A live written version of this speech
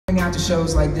Out to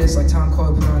shows like this, like Tom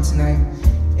Coyle put on tonight,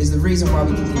 is the reason why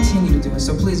we can continue to do it.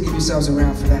 So please give yourselves a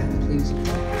round for that, please.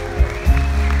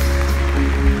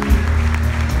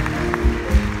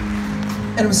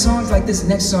 And it was songs like this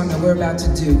next song that we're about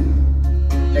to do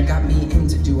that got me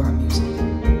into doo-wop music.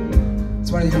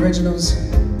 It's one of the originals,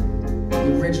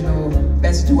 the original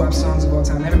best doo-wop songs of all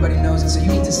time. Everybody knows it, so you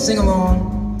need to sing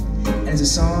along. And it's a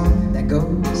song that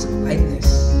goes like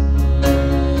this.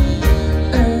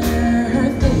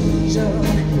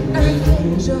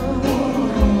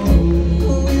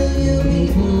 Will you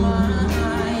be mine,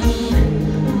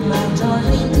 my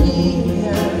darling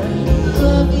dear?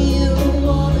 Love you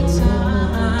all the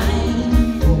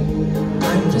time.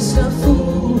 I'm just a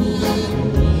fool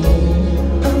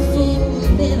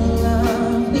in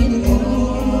love with you.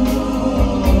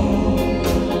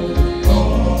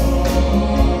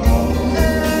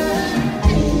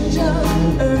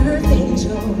 Earth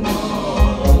angel,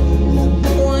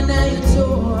 the one I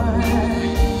adore.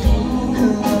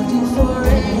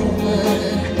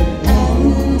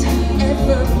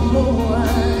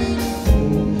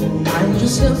 I'm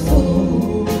just a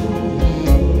fool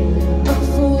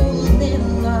in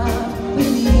love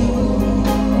with you.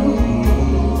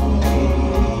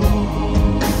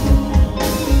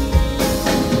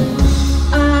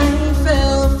 I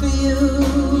fell for you,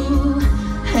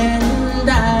 and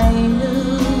I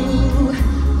knew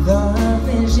the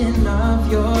vision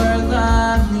of your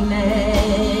loveliness.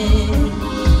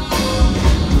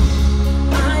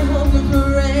 I hope and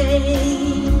pray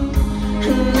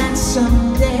that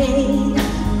someday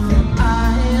that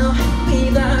I'll be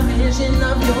the vision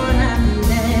of your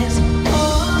happiness.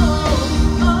 Oh,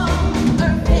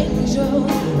 earth angel,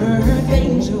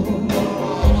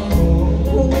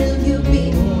 will you be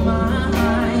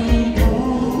mine,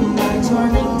 my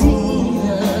darling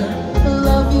dear?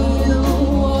 Love you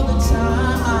all the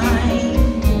time.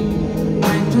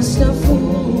 I'm just a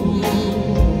fool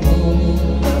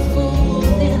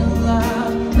in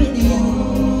love with you.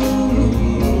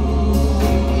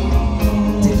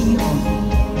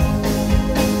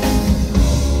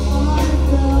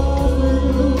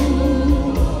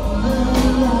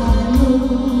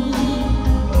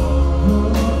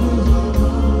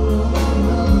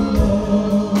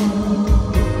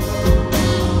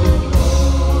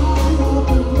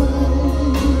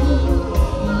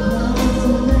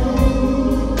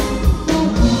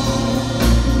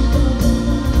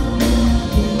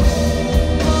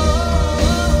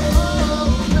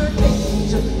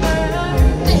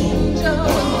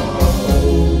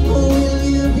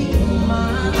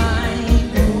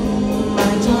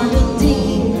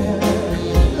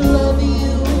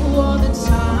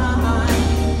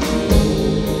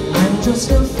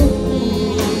 Just a fool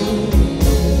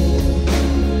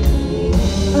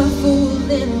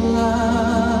in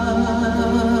love.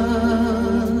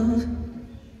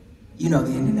 You know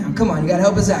the ending now. Come on, you gotta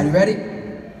help us out. You ready?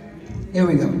 Here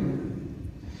we go.